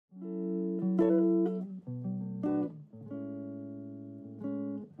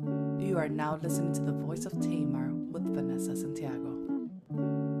You are now listening to the voice of Tamar with Vanessa Santiago.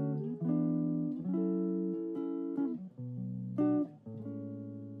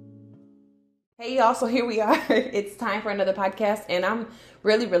 Hey y'all, so here we are. It's time for another podcast, and I'm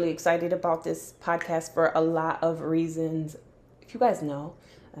really excited about this podcast for a lot of reasons. If you guys know,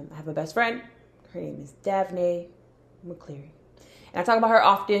 I have a best friend. Her name is Davné McCleary. And I talk about her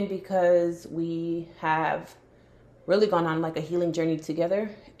often because we have really gone on like a healing journey together,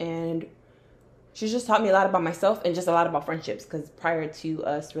 and she's just taught me a lot about myself and just a lot about friendships, because prior to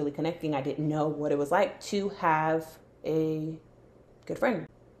us really connecting, I didn't know what it was like to have a good friend.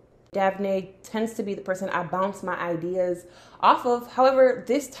 Davné tends to be the person I bounce my ideas off of. However,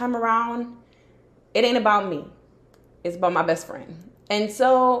 this time around, it ain't about me. It's about my best friend. And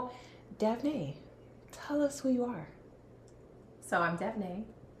so, Davné, tell us who you are. So I'm Davné.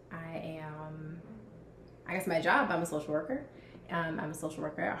 I guess my job, I'm a social worker. I'm a social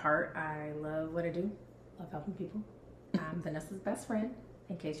worker at heart. I love what I do. Love helping people. I'm Vanessa's best friend,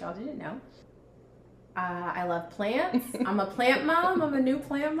 in case y'all didn't know. I love plants. I'm a plant mom. I'm a new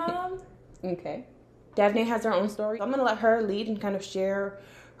plant mom. Okay. Davné has her own story. I'm going to let her lead and kind of share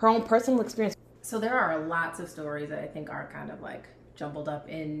her own personal experience. So there are lots of stories that I think are kind of like jumbled up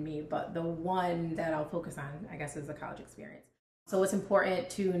in me, but the one that I'll focus on, I guess, is the college experience. So what's important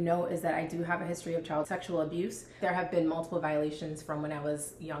to note is that I do have a history of child sexual abuse. There have been multiple violations from when I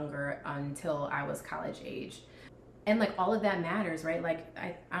was younger until I was college age. And like all of that matters, right? Like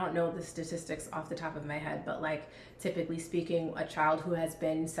I don't know the statistics off the top of my head, but like typically speaking, a child who has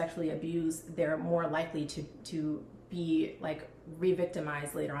been sexually abused, they're more likely to be like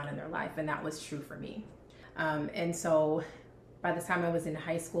re-victimized later on in their life. And that was true for me. And so by the time I was in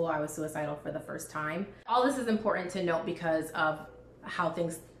high school, I was suicidal for the first time. All this is important to note because of how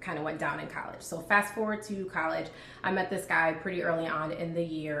things kind of went down in college. So fast forward to college, I met this guy pretty early on in the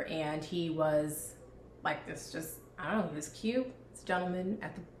year, and he was like this just, I don't know, he was cute, this gentleman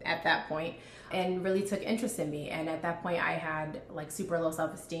at that point, and really took interest in me. And at that point I had like super low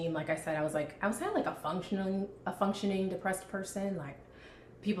self-esteem. Like I said, I was kind of like a functioning depressed person. Like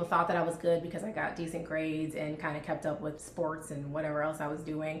people thought that I was good because I got decent grades and kind of kept up with sports and whatever else I was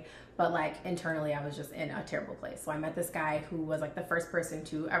doing. But like internally, I was just in a terrible place. So I met this guy who was like the first person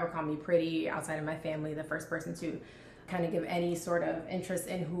to ever call me pretty outside of my family, the first person to kind of give any sort of interest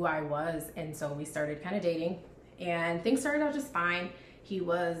in who I was. And so we started kind of dating, and things started out just fine. He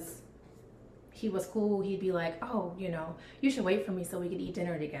was cool. He'd be like, oh, you should wait for me so we could eat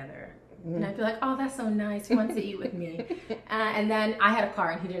dinner together. Mm-hmm. And I'd be like, oh, that's so nice. He wants to eat with me. And then I had a car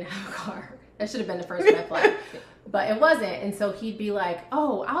and he didn't have a car. That should have been the first red flag. But it wasn't. And so he'd be like,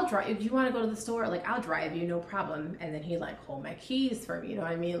 oh, I'll drive. If you want to go to the store, like, I'll drive you, no problem. And then he'd like hold my keys for me. You know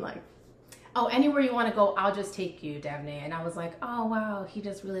what I mean? Like, oh, anywhere you want to go, I'll just take you, Davné. And I was like, oh, wow, he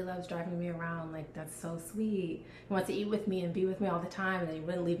just really loves driving me around. Like, that's so sweet. He wants to eat with me and be with me all the time. And then he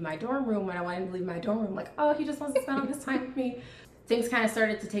wouldn't leave my dorm room when I wanted to leave my dorm room. Like, oh, he just wants to spend all his time with me. Things kind of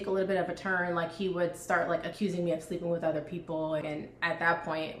started to take a little bit of a turn. Like he would start like accusing me of sleeping with other people. And at that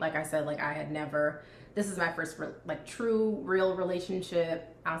point, like I said, like I had never, this is my first like true real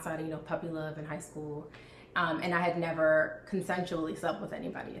relationship outside of, puppy love in high school. And I had never consensually slept with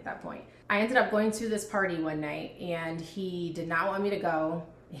anybody at that point. I ended up going to this party one night, and he did not want me to go.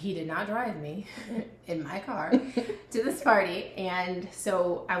 He did not drive me in my car to this party. And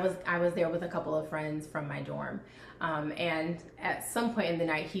so I was there with a couple of friends from my dorm. And at some point in the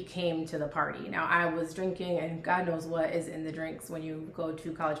night, he came to the party. Now I was drinking, and God knows what is in the drinks when you go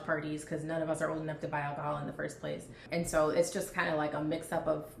to college parties, because none of us are old enough to buy alcohol in the first place. And so it's just kind of like a mix up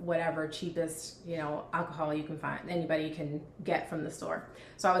of whatever cheapest, alcohol you can find, anybody can get from the store.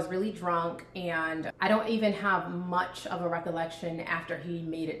 So I was really drunk, and I don't even have much of a recollection after he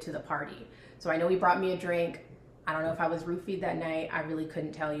made it to the party. So I know he brought me a drink. I don't know if I was roofied that night. I really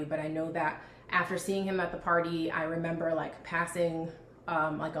couldn't tell you, but I know that after seeing him at the party, I remember like passing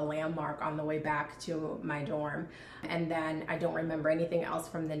like a landmark on the way back to my dorm. And then I don't remember anything else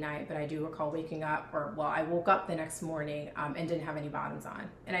from the night, but I do recall waking up, I woke up the next morning and didn't have any bottoms on,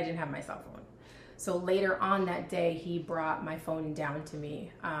 and I didn't have my cell phone. So later on that day, he brought my phone down to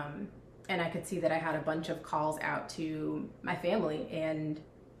me, and I could see that I had a bunch of calls out to my family, and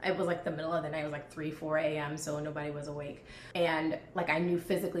it was like the middle of the night. It was like 3-4 a.m. so nobody was awake. And like I knew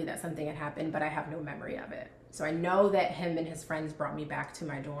physically that something had happened, but I have no memory of it. So I know that him and his friends brought me back to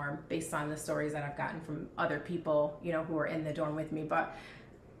my dorm based on the stories that I've gotten from other people, who were in the dorm with me. But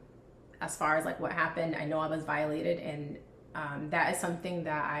as far as like what happened, I know I was violated, and that is something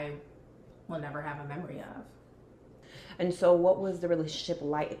that I will never have a memory of. And so what was the relationship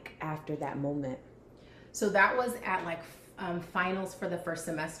like after that moment? So that was at like finals for the first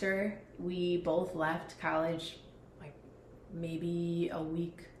semester. We both left college like maybe a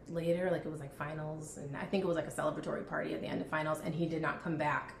week later, like it was like finals, and I think it was like a celebratory party at the end of finals, and he did not come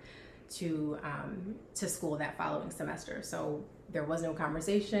back to school that following semester. So there was no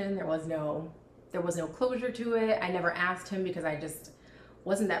conversation, there was no closure to it. I never asked him because I just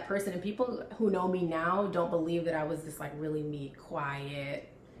wasn't that person, and people who know me now don't believe that I was this like really meek, quiet,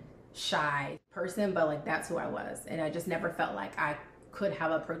 shy person, but like that's who I was, and I just never felt like I could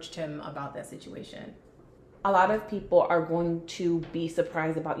have approached him about that situation. A lot of people are going to be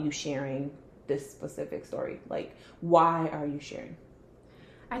surprised about you sharing this specific story. Like, why are you sharing?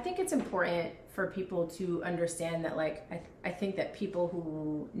 I think it's important for people to understand that, like, I think that people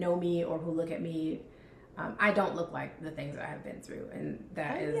who know me or who look at me, I don't look like the things that I have been through, and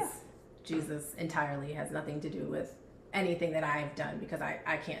that Jesus entirely has nothing to do with anything that I've done, because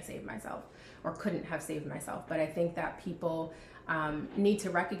I can't save myself or couldn't have saved myself. But I think that people need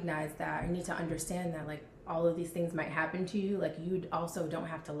to recognize that, and need to understand that, like, all of these things might happen to you. Like, you also don't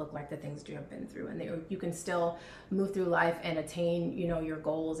have to look like the things you have been through, and you can still move through life and attain, you know, your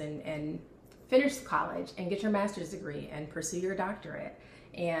goals, and finish college and get your master's degree and pursue your doctorate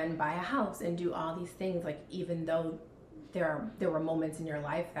and buy a house and do all these things. Like, even though there were moments in your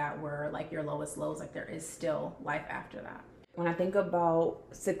life that were like your lowest lows, like there is still life after that. When I think about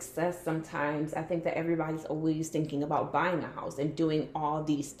success, sometimes I think that everybody's always thinking about buying a house and doing all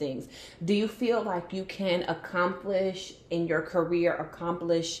these things. Do you feel like you can accomplish in your career,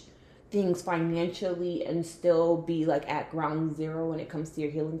 accomplish things financially, and still be like at ground zero when it comes to your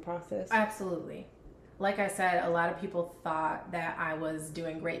healing process? Absolutely. Like I said, a lot of people thought that I was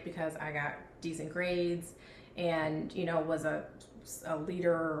doing great because I got decent grades and, you know, was a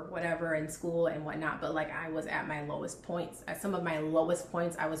leader or whatever in school and whatnot, but like I was at my lowest points. At some of my lowest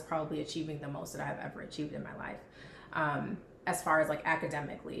points, I was probably achieving the most that I've ever achieved in my life, as far as like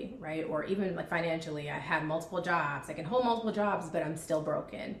academically, right? Or even like financially. I had multiple jobs. I can hold multiple jobs, but I'm still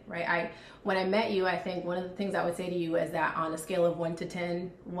broken, right? When I met you, I think one of the things I would say to you is that on a scale of 1 to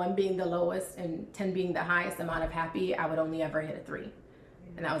 10, 1 being the lowest and 10 being the highest amount of happy, I would only ever hit a 3.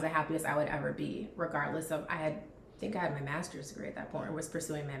 And that was the happiest I would ever be, regardless of, I think I had my master's degree at that point, or was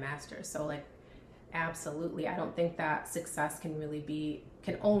pursuing my master's. So like, absolutely, I don't think that success can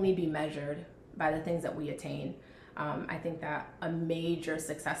only be measured by the things that we attain. I think that a major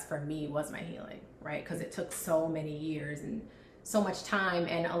success for me was my healing, right? Because it took so many years and so much time,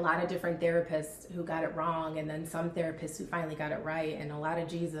 and a lot of different therapists who got it wrong, and then some therapists who finally got it right, and a lot of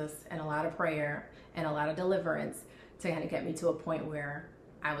Jesus and a lot of prayer and a lot of deliverance to kind of get me to a point where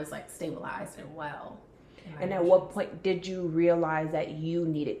I was like stabilized and well. And at what point did you realize that you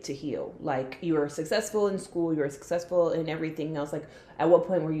needed to heal? Like, you were successful in school, you were successful in everything else. Like, at what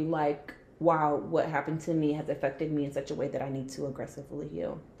point were you like, wow, what happened to me has affected me in such a way that I need to aggressively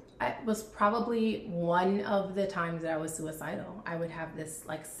heal? It was probably one of the times that I was suicidal. I would have this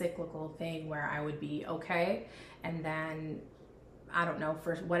like cyclical thing where I would be okay, and then I don't know,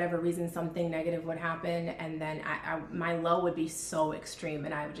 for whatever reason, something negative would happen, and then my low would be so extreme,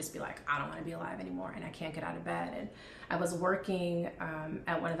 and I would just be like, I don't want to be alive anymore, and I can't get out of bed. And I was working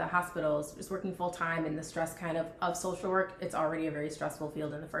at one of the hospitals, just working full time, and the stress kind of social work, it's already a very stressful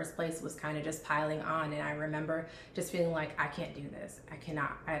field in the first place, was kind of just piling on. And I remember just feeling like, I can't do this. I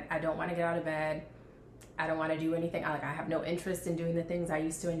cannot. I don't want to get out of bed. I don't want to do anything. I have no interest in doing the things I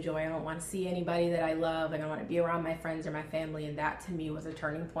used to enjoy. I don't want to see anybody that I love. I don't want to be around my friends or my family. And that to me was a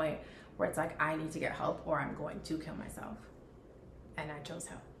turning point where it's like, I need to get help or I'm going to kill myself. And I chose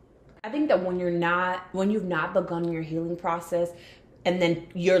help. I think that when you've not begun your healing process, and then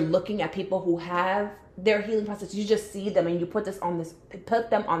you're looking at people who have their healing process, you just see them and you put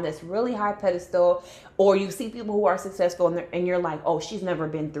them on this really high pedestal, or you see people who are successful and you're like, oh, she's never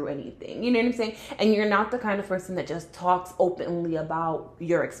been through anything. You know what I'm saying? And you're not the kind of person that just talks openly about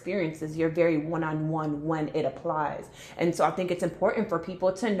your experiences. You're very one-on-one when it applies. And so I think it's important for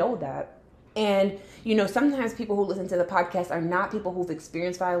people to know that. And, you know, sometimes people who listen to the podcast are not people who've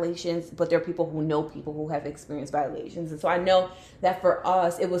experienced violations, but they're people who know people who have experienced violations. And so I know that for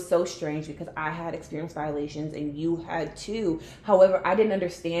us, it was so strange because I had experienced violations and you had too. However, I didn't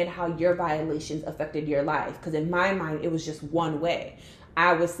understand how your violations affected your life, because in my mind, it was just one way.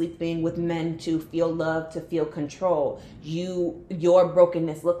 I was sleeping with men to feel love, to feel control. Your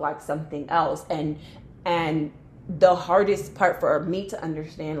brokenness looked like something else. And the hardest part for me to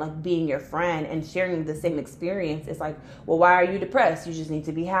understand, like being your friend and sharing the same experience, is like, well, why are you depressed? You just need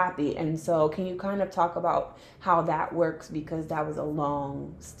to be happy. And so can you kind of talk about how that works? Because that was a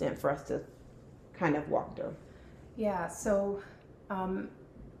long stint for us to kind of walk through. Yeah. So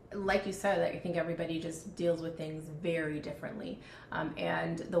like you said, like, I think everybody just deals with things very differently.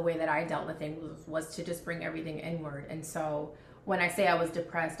 And the way that I dealt with things was to just bring everything inward. And so when I say I was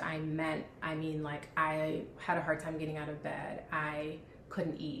depressed, I mean, like, I had a hard time getting out of bed. I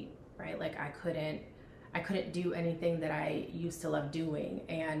couldn't eat, right? Like, I couldn't do anything that I used to love doing.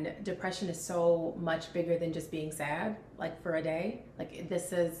 And depression is so much bigger than just being sad, like, for a day. Like, it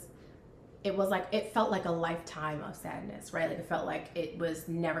felt like a lifetime of sadness, right? Like, it felt like it was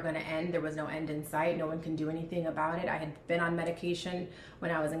never going to end. There was no end in sight. No one can do anything about it. I had been on medication when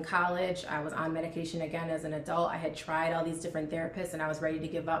I was in college. I was on medication again as an adult. I had tried all these different therapists, and I was ready to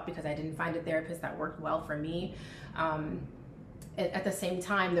give up because I didn't find a therapist that worked well for me. At the same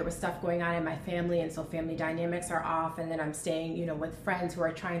time, there was stuff going on in my family, and so family dynamics are off, and then I'm staying, with friends who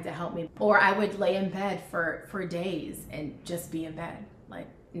are trying to help me. Or I would lay in bed for days and just be in bed, like,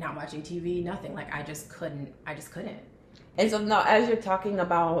 not watching TV, nothing. Like, I just couldn't. And so now, as you're talking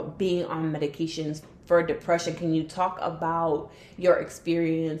about being on medications for depression, can you talk about your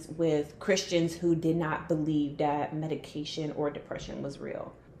experience with Christians who did not believe that medication or depression was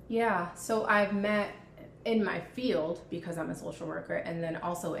real? Yeah, so I've met in my field, because I'm a social worker, and then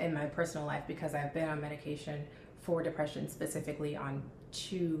also in my personal life because I've been on medication for depression, specifically on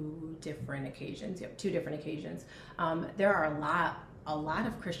two different occasions. There are a lot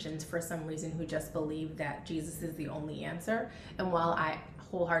of Christians, for some reason, who just believe that Jesus is the only answer. And while I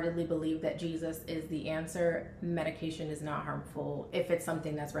wholeheartedly believe that Jesus is the answer, medication is not harmful if it's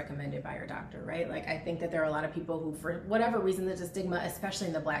something that's recommended by your doctor, right? Like, I think that there are a lot of people who, for whatever reason, there's a stigma, especially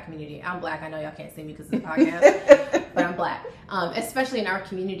in the Black community. I'm Black. I know y'all can't see me because it's a podcast, but I'm Black. Especially in our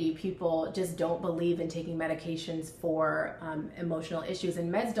community, people just don't believe in taking medications for emotional issues.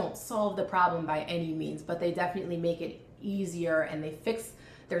 And meds don't solve the problem by any means, but they definitely make it easier, and they fix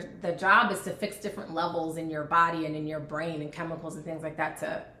the job is to fix different levels in your body and in your brain and chemicals and things like that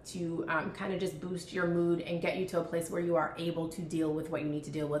to kind of just boost your mood and get you to a place where you are able to deal with what you need to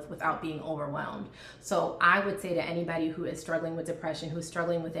deal with without being overwhelmed. So I would say to anybody who is struggling with depression, who's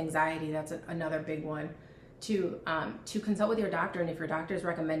struggling with anxiety, that's another big one, to consult with your doctor. And if your doctor is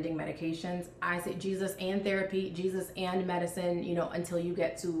recommending medications, I say Jesus and therapy, Jesus and medicine, until you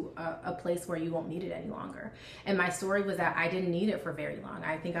get to a place where you won't need it any longer. And my story was that I didn't need it for very long.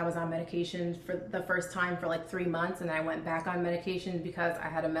 I think I was on medication for the first time for like 3 months, and I went back on medication because I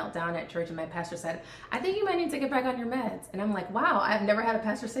had a meltdown at church, and my pastor said, I think you might need to get back on your meds. And I'm like, wow, I've never had a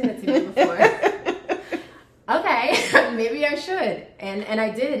pastor say that to me before. Okay, maybe I should. And I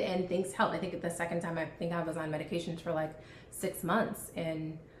did, and things helped. I think the second time, I was on medications for like 6 months,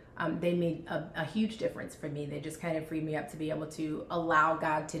 and they made a huge difference for me. They just kind of freed me up to be able to allow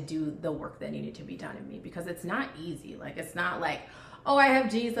God to do the work that needed to be done in me, because it's not easy. Like, it's not like, oh, I have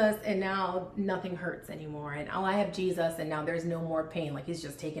Jesus and now nothing hurts anymore, and oh, I have Jesus and now there's no more pain. Like, he's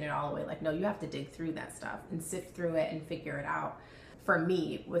just taking it all away. Like, no, you have to dig through that stuff and sift through it and figure it out. For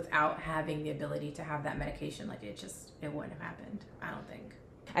me, without having the ability to have that medication, like, it wouldn't have happened, I don't think.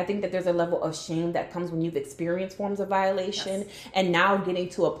 I think that there's a level of shame that comes when you've experienced forms of violation, yes. And now getting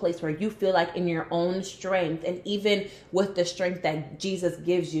to a place where you feel like in your own strength, and even with the strength that Jesus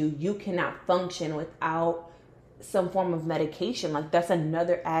gives you, you cannot function without some form of medication. Like, that's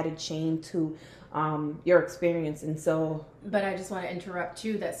another added shame to your experience. And so, but I just want to interrupt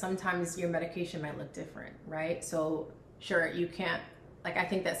too, that sometimes your medication might look different, right? So sure, you can't, like, I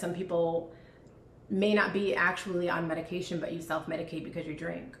think that some people may not be actually on medication, but you self-medicate because you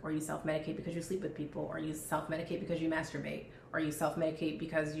drink, or you self-medicate because you sleep with people, or you self-medicate because you masturbate, or you self-medicate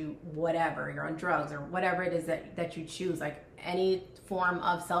because you're on drugs, or whatever it is that you choose. Like, any form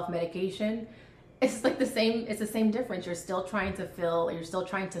of self-medication, it's like it's the same difference. You're still trying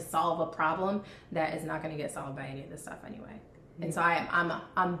to solve a problem that is not going to get solved by any of this stuff anyway. And so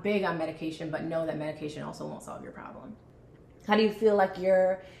I'm big on medication, but know that medication also won't solve your problem. How do you feel like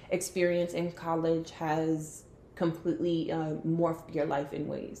your experience in college has completely morphed your life in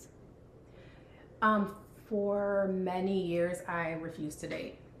ways? For many years, I refused to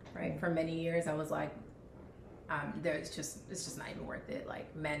date, right? For many years, I was like, it's just not even worth it.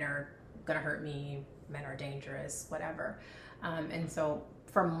 Like, men are gonna hurt me, men are dangerous, whatever. And so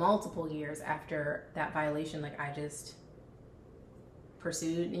for multiple years after that violation, like, I just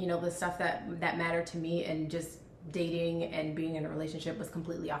pursued, the stuff that mattered to me, and just dating and being in a relationship was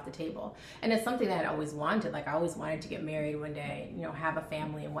completely off the table. And it's something that I always wanted. Like, I always wanted to get married one day, have a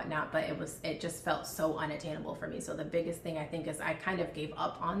family and whatnot, but it just felt so unattainable for me. So the biggest thing, I think, is I kind of gave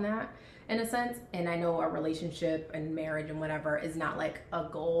up on that in a sense. And I know a relationship and marriage and whatever is not like a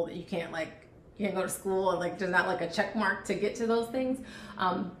goal that you can't go to school, and like, there's not like a check mark to get to those things.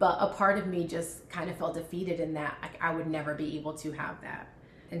 But a part of me just kind of felt defeated in that I would never be able to have that.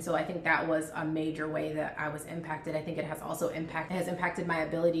 And so I think that was a major way that I was impacted. I think it has also impacted my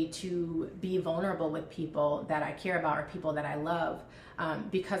ability to be vulnerable with people that I care about or people that I love,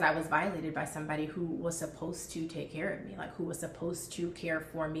 because I was violated by somebody who was supposed to take care of me, like who was supposed to care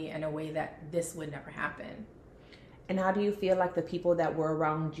for me in a way that this would never happen. And how do you feel like the people that were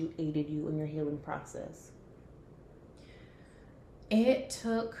around you aided you in your healing process? It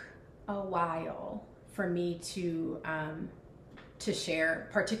took a while for me to share,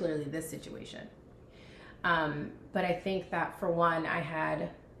 particularly this situation. But I think that for one, I had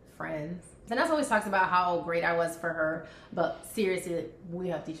friends. Vanessa always talks about how great I was for her, but seriously, we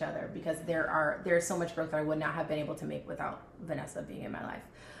helped each other because there's so much growth that I would not have been able to make without Vanessa being in my life.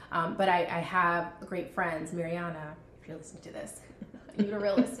 But I have great friends, Mariana, if you're listening to this, you're a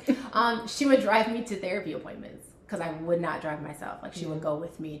realist. She would drive me to therapy appointments because I would not drive myself. Like she would go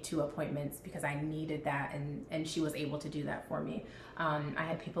with me to appointments because I needed that, and she was able to do that for me. I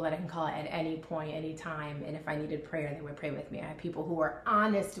had people that I can call at any point, any time, and if I needed prayer, they would pray with me. I had people who were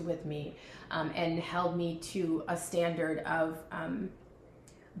honest with me and held me to a standard of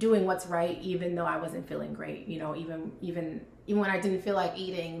doing what's right, even though I wasn't feeling great. You know, even when I didn't feel like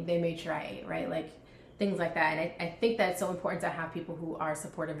eating, they made sure I ate, right? Like things like that. And I think that it's so important to have people who are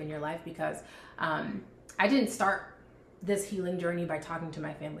supportive in your life because I didn't start this healing journey by talking to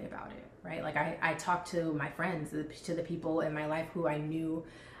my family about it, right? Like I talked to my friends, to the people in my life who I knew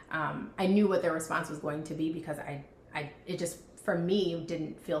what their response was going to be, because it just, for me,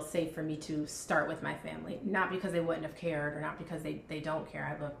 didn't feel safe for me to start with my family. Not because they wouldn't have cared, or not because they don't care. I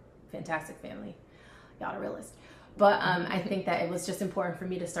have a fantastic family. Y'all are realists. But I think that it was just important for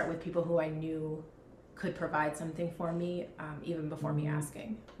me to start with people who I knew could provide something for me, even before me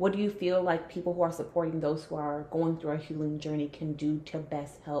asking. What do you feel like people who are supporting those who are going through a healing journey can do to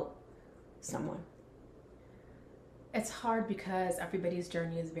best help someone? It's hard because everybody's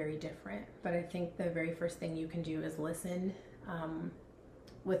journey is very different, but I think the very first thing you can do is listen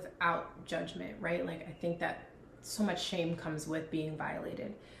without judgment, right? Like I think that so much shame comes with being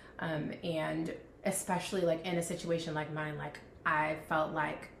violated, and especially like in a situation like mine, like I felt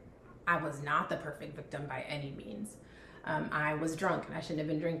like I was not the perfect victim by any means. I was drunk and I shouldn't have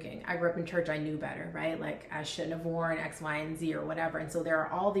been drinking. I grew up in church, I knew better, right? Like I shouldn't have worn X, Y, and Z or whatever. And so there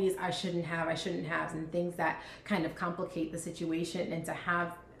are all these I shouldn't have, and things that kind of complicate the situation. And to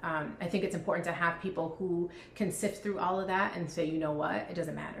have, I think it's important to have people who can sift through all of that and say, you know what, it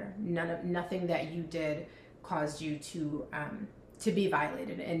doesn't matter. Nothing that you did caused you to be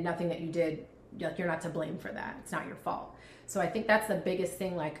violated, and nothing that you did, like you're not to blame for that. It's not your fault. So I think that's the biggest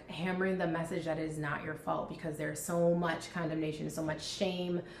thing, like hammering the message that it is not your fault, because there's so much condemnation, so much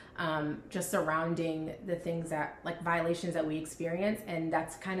shame just surrounding the things that, like violations that we experience. And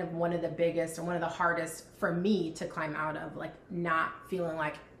that's kind of one of the biggest and one of the hardest for me to climb out of, like not feeling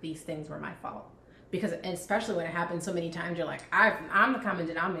like these things were my fault. Because especially when it happens so many times, you're like, I'm the common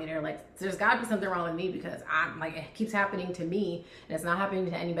denominator. Like there's gotta be something wrong with me, because I'm like, it keeps happening to me and it's not happening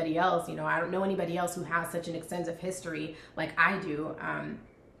to anybody else. You know, I don't know anybody else who has such an extensive history like I do.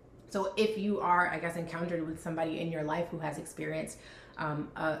 So if you are, I guess, encountered with somebody in your life who has experienced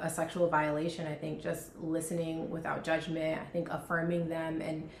a sexual violation, I think just listening without judgment, I think affirming them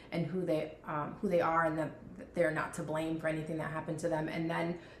and who they are, and that they're not to blame for anything that happened to them, and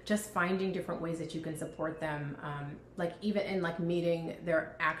then just finding different ways that you can support them, like even in like meeting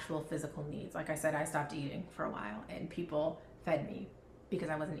their actual physical needs. Like I said, I stopped eating for a while and people fed me because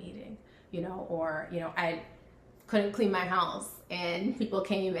I wasn't eating, you know, or, you know, I couldn't clean my house and people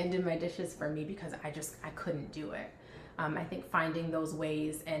came and did my dishes for me because I couldn't do it. I think finding those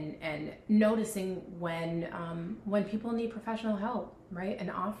ways and noticing when people need professional help, right? And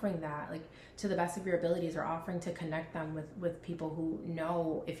offering that, like to the best of your abilities, or offering to connect them with people who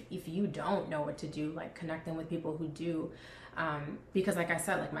know, if you don't know what to do, like connect them with people who do. Because like I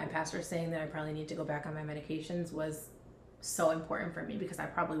said, like my pastor saying that I probably need to go back on my medications was so important for me, because I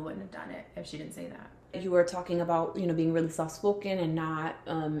probably wouldn't have done it if she didn't say that. You were talking about, you know, being really soft-spoken and not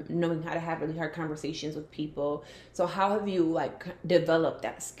knowing how to have really hard conversations with people. So how have you like developed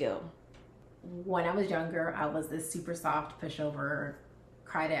that skill? When I was younger, I was this super soft, pushover,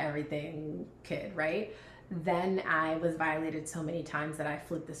 cry to everything kid, right? Then I was violated so many times that I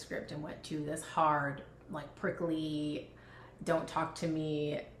flipped the script and went to this hard, like prickly, don't talk to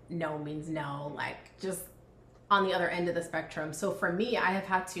me, no means no, like just on the other end of the spectrum. So for me, I have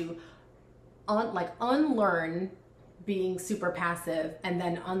had to unlearn being super passive and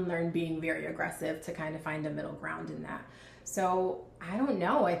then unlearn being very aggressive to kind of find a middle ground in that. So I don't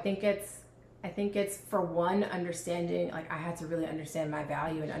know. I think it's for one, understanding, like I had to really understand my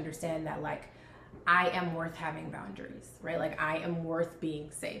value and understand that like I am worth having boundaries, right? Like I am worth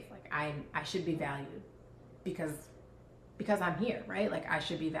being safe. Like I should be valued because I'm here, right? Like I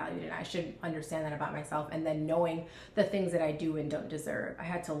should be valued, and I should understand that about myself. And then knowing the things that I do and don't deserve. I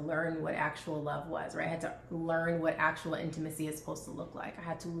had to learn what actual love was, right? I had to learn what actual intimacy is supposed to look like. I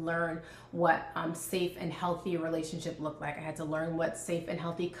had to learn what safe and healthy relationship looked like. I had to learn what safe and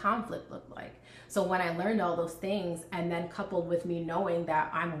healthy conflict looked like. So when I learned all those things, and then coupled with me knowing that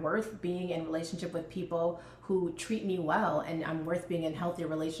I'm worth being in relationship with people who treat me well, and I'm worth being in healthy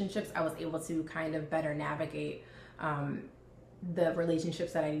relationships, I was able to kind of better navigate the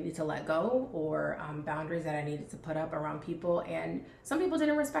relationships that I needed to let go, or boundaries that I needed to put up around people. And some people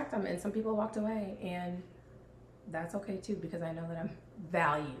didn't respect them, and some people walked away, and that's okay too, because I know that I'm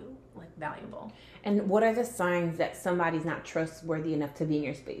valuable. And what are the signs that somebody's not trustworthy enough to be in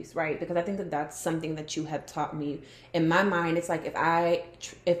your space, right? Because I think that that's something that you have taught me. In my mind, it's like if I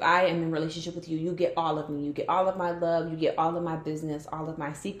am in relationship with you, you get all of me. You get all of my love. You get all of my business, all of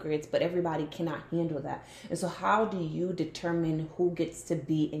my secrets, but everybody cannot handle that. And so how do you determine who gets to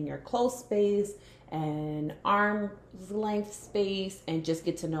be in your close space and arm's length space, and just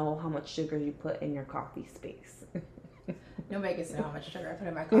get to know how much sugar you put in your coffee space? Nobody gets to know how much sugar I put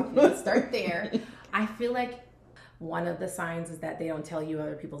in my coffee. Let's start there. I feel like one of the signs is that they don't tell you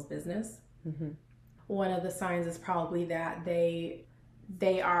other people's business. Mm-hmm. One of the signs is probably that they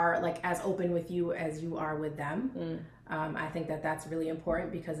are like as open with you as you are with them. I think that that's really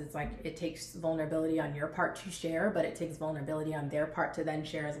important, because it's like it takes vulnerability on your part to share, but it takes vulnerability on their part to then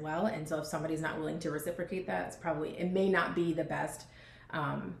share as well. And so if somebody's not willing to reciprocate that, it may not be the best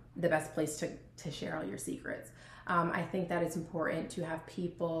place to share all your secrets. I think that it's important to have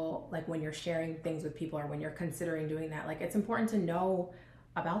people, like when you're sharing things with people, or when you're considering doing that, like it's important to know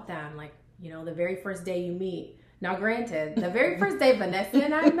about them. Like, the very first day you meet. Now, granted, the very first day Vanessa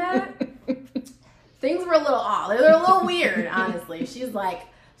and I met, things were a little off. They were a little weird, honestly. She's like,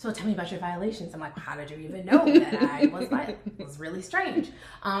 so tell me about your violations. I'm like, how did you even know that I was violent? It was really strange.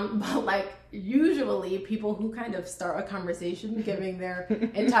 But like usually people who kind of start a conversation giving their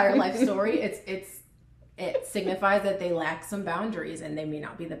entire life story, it signifies that they lack some boundaries, and they may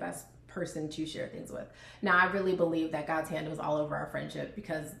not be the best person to share things with. Now, I really believe that God's hand was all over our friendship,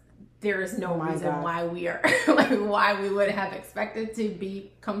 because there is no reason why we are why we would have expected to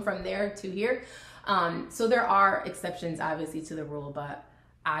come from there to here. So there are exceptions, obviously, to the rule, but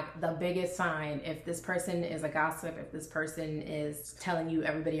the biggest sign, if this person is a gossip, if this person is telling you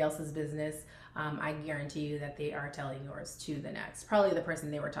everybody else's business, I guarantee you that they are telling yours to the next, probably the person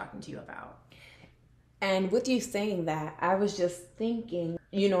they were talking to you about. And with you saying that, I was just thinking,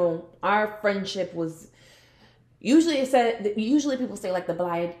 our friendship was usually people say like the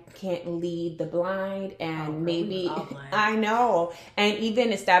blind can't lead the blind, and maybe I know, and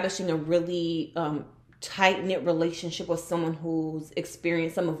even establishing a really tight-knit relationship with someone who's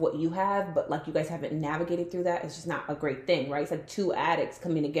experienced some of what you have, but like you guys haven't navigated through that, it's just not a great thing, right? It's like two addicts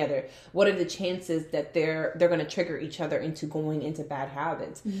coming together. What are the chances that they're going to trigger each other into going into bad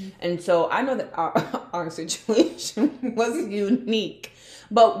habits? Mm-hmm. And so I know that our situation was unique,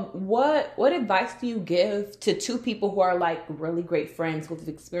 but what advice do you give to two people who are like really great friends who have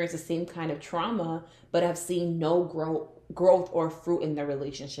experienced the same kind of trauma but have seen no growth or fruit in their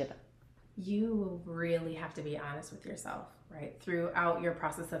relationship? You really have to be honest with yourself, right? Throughout your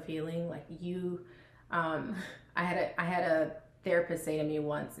process of healing, like I had a therapist say to me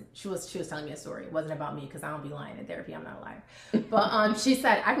once, she was telling me a story. It wasn't about me, because I don't be lying in therapy. I'm not a liar. But she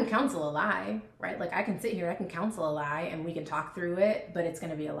said, I can counsel a lie, right? Like I can sit here, I can counsel a lie, and we can talk through it, but it's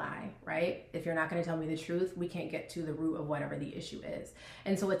going to be a lie, right? If you're not going to tell me the truth, we can't get to the root of whatever the issue is.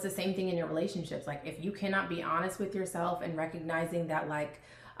 And so it's the same thing in your relationships. Like if you cannot be honest with yourself and recognizing that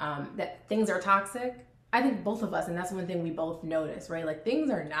that things are toxic, I think both of us, and that's one thing we both notice, right? Like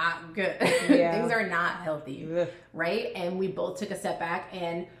things are not good. Yeah. Things are not healthy, right? And we both took a step back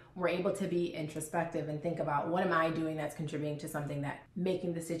and were able to be introspective and think about, what am I doing that's contributing to something that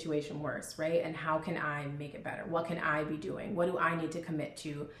making the situation worse, right? And how can I make it better? What can I be doing? What do I need to commit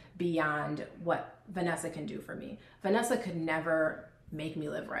to beyond what Vanessa can do for me? Vanessa could never make me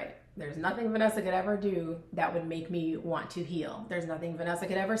live right. There's nothing Vanessa could ever do that would make me want to heal. There's nothing Vanessa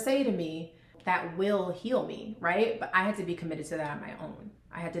could ever say to me that will heal me, right? But I had to be committed to that on my own.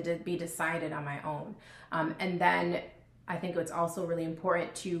 I had to be decided on my own. And then I think it's also really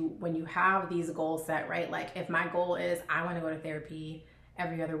important to, when you have these goals set, right? Like if my goal is I want to go to therapy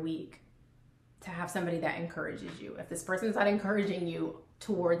every other week, to have somebody that encourages you. If this person's not encouraging you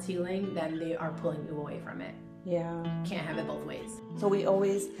towards healing, then they are pulling you away from it. Yeah. Can't have it both ways. So we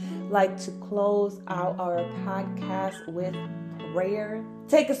always like to close out our podcast with prayer.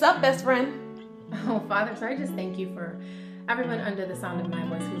 Take us up, best friend. Oh, Father, so I just thank you for everyone under the sound of my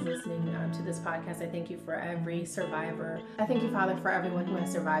voice who's listening to this podcast. I thank you for every survivor. I thank you, Father, for everyone who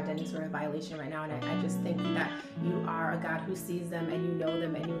has survived any sort of violation right now. And I just thank you that you are a God who sees them and you know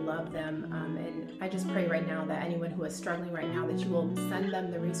them and you love them. And I just pray right now that anyone who is struggling right now, that you will send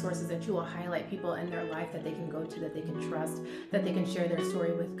them the resources, that you will highlight people in their life that they can go to, that they can trust, that they can share their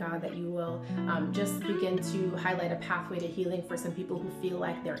story with God, that you will just begin to highlight a pathway to healing for some people who feel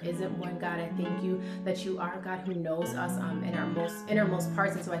like there isn't one. God, I thank you that you are a God who knows us in our innermost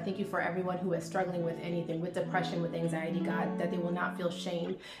parts. And so I thank you for everyone who is struggling with anything, with depression, with anxiety, God, that they will not feel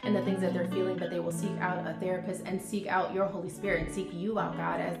shame in the things that they're feeling, but they will seek out a therapist and seek out your Holy Spirit and seek you out,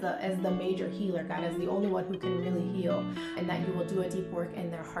 God, as the major healer, God, as the only one who can really heal, and that you will do a deep work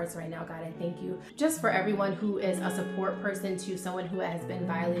in their hearts right now, God. I thank you just for everyone who is a support person to someone who has been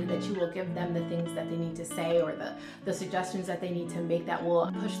violated, that you will give them the things that they need to say or the suggestions that they need to make that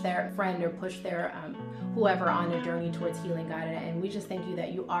will push their friend or push their whoever on a journey towards healing, God. And we just thank you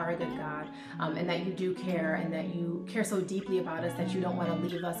that you are a good God, and that you do care, and that you care so deeply about us that you don't want to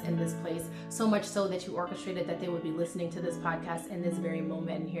leave us in this place, so much so that you orchestrated that they would be listening to this podcast in this very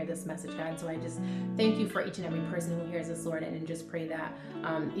moment and hear this message, God. And so I just thank you for each and every person who hears this, Lord, and just pray that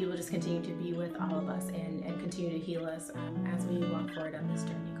you will just continue to be with all of us and continue to heal us as we walk forward on this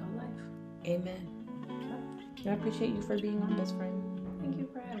journey called life. Amen. I appreciate you for being on, best friend. Thank you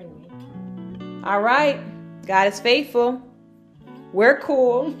for having me. All right. God is faithful. We're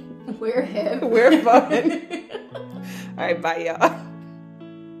cool. We're hip. We're fun. All right. Bye, y'all.